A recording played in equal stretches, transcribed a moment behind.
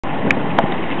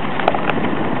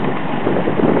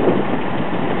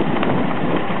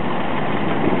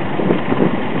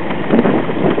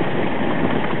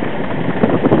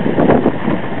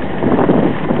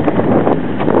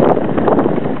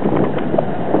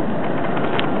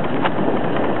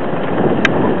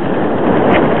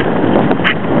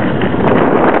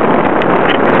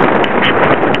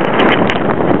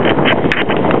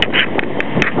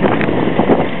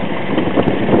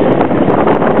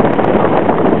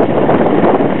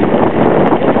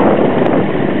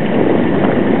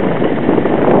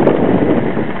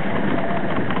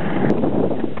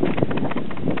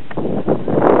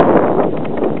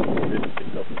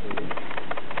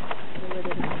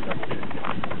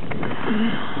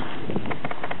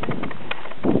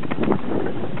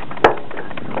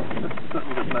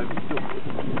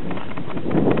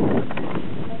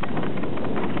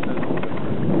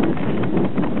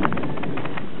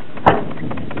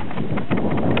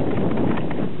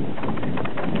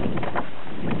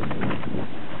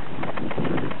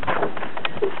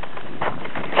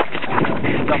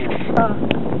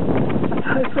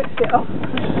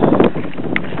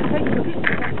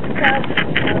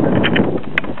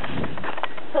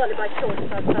by choice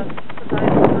I've done, because I'm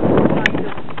trying to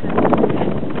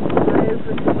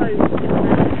overexposed in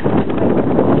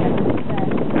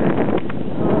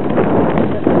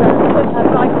I'd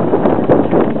like to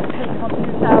take on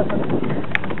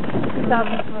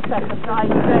 2,000 per second,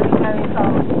 trying very, very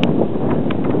fast.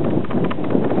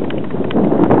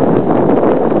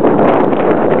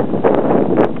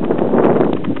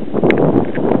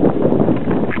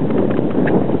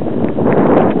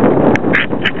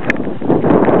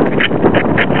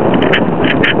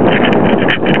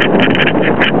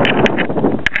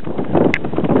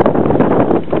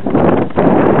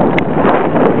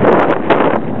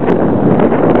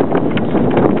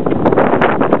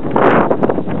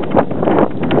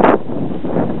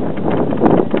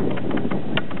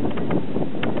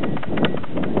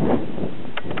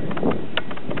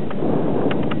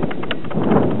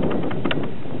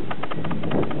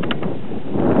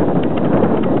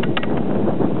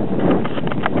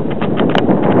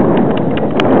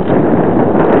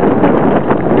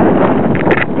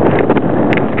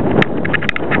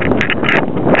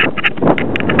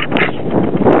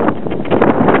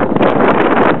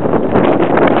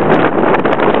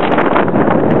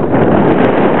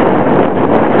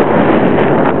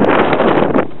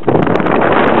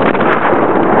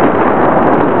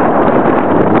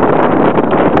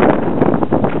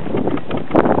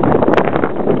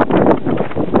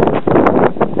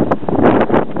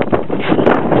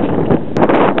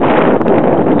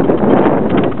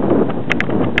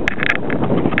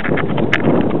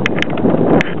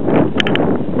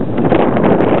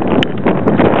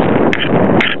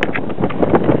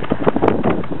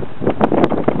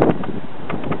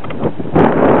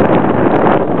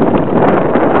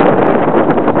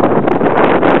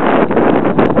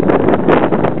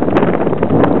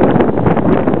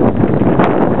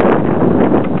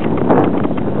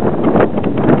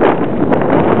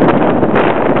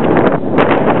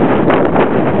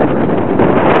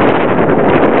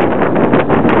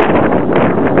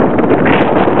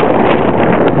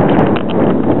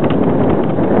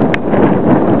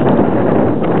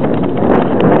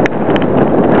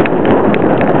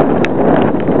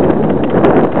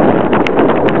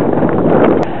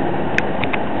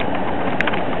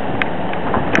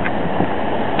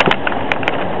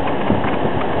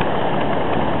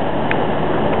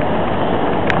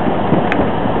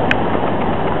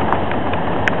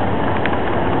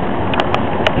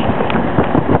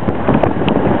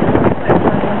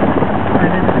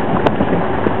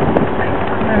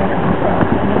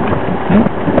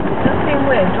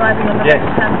 Driving on the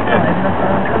left-hand side in the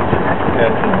foreign country, I keep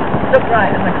thinking, look right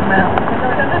as I come out. I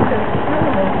don't have to, it's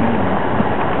normal.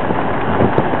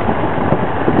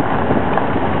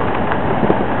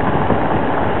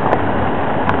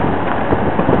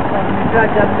 Like you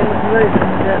drive down the middle of the road and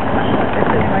it's quite different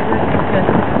anyway, isn't it?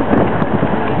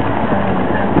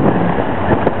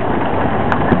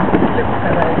 It looks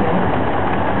so easy.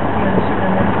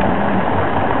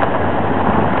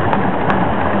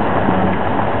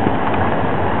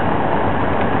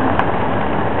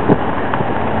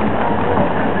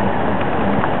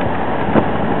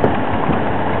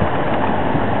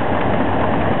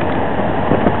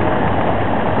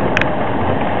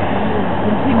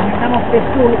 This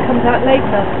school, it comes out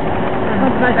later.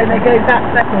 Sometimes when they go back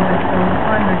secondary school, the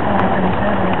primary school is finished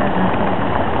early, don't they?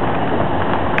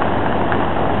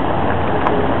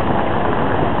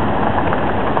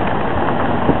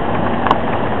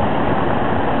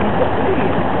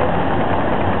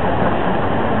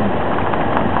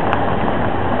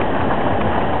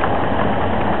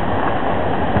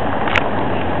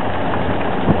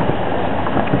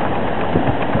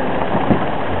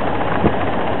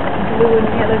 Blue and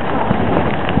yellow top.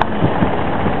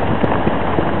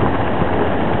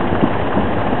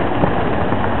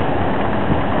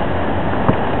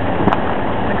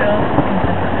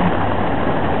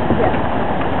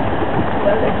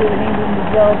 In England as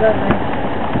well, don't they?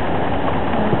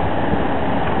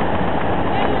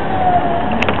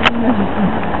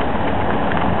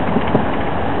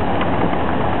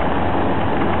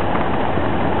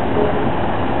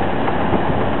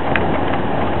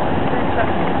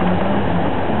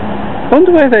 I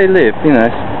wonder where they live, you know.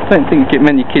 I don't think you get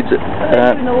many kids at... Well, they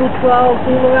live in all 12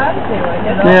 all around here, I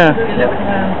guess. Yeah. Yeah.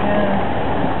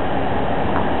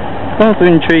 Rather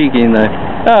intriguing though.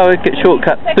 Oh, we get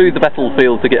shortcuts through the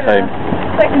battlefield to get home.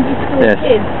 Secondary school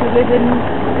kids who live in,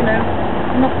 you know,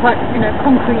 not quite, you know,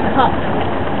 concrete huts.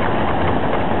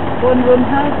 One-room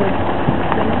houses.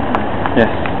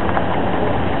 Yes.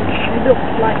 They look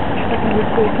like secondary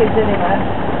school kids anyway.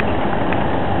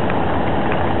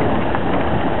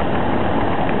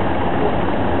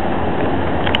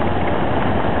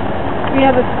 We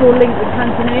have a school link with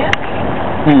Tanzania.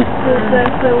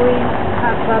 So we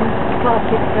have a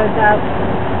party that goes out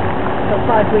for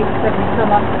 5 weeks every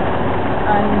summer,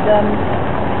 and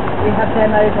we have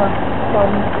them over from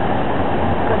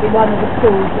one of the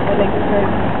schools that we're linked to.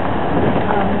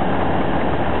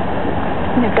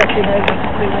 They've just been over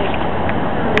for 3 weeks.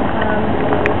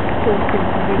 School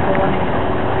people wanting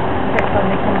next time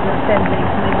they come to assembly,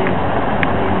 and they do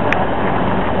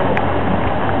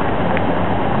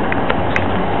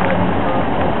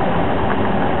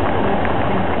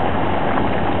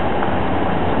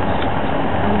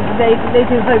They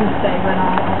do homestay when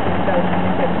our husband goes and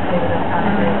they go and stay with their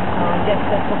family. I guess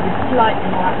they're probably slightly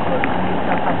more active than these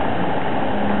Southampton.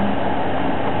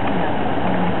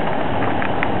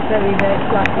 Very, very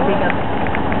slightly bigger,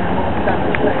 more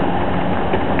established.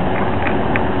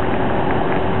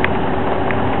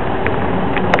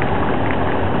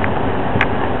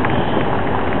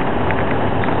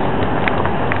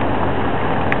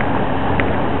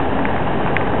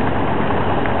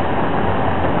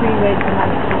 We raise the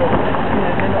money for them,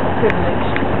 they're not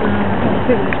privileged.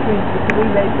 Privileged groups, because we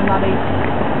raise the money to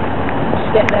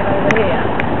get them over here.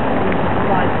 We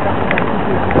provide stuff for them to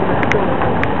do for the school.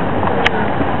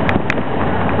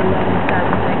 For learning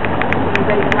Saturday. We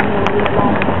raise the money all year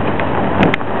long.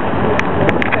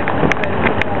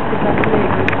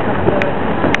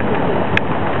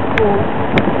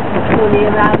 All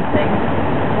year round thing.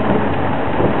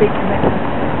 Big commitment.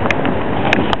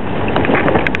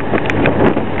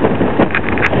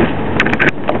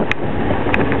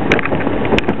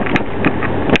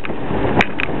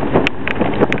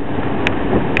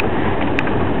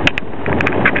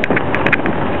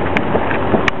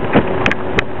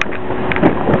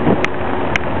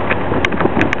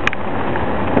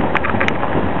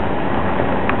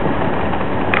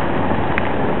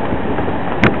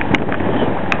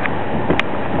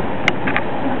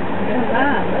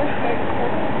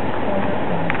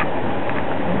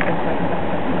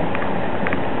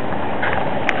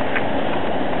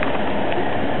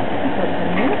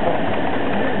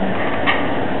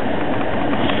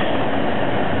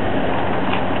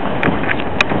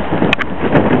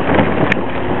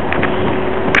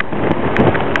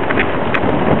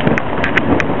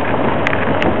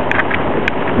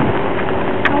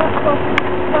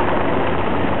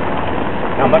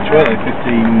 How much were they? 15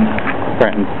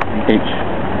 Bretons each.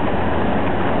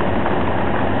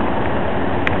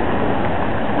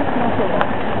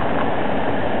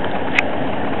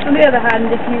 On the other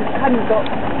hand, if you hadn't got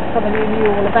somebody who knew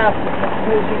all about it, I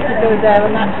suppose you could go there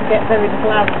and actually get very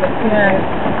little out of it. Yeah,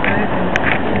 absolutely.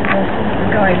 The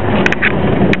guy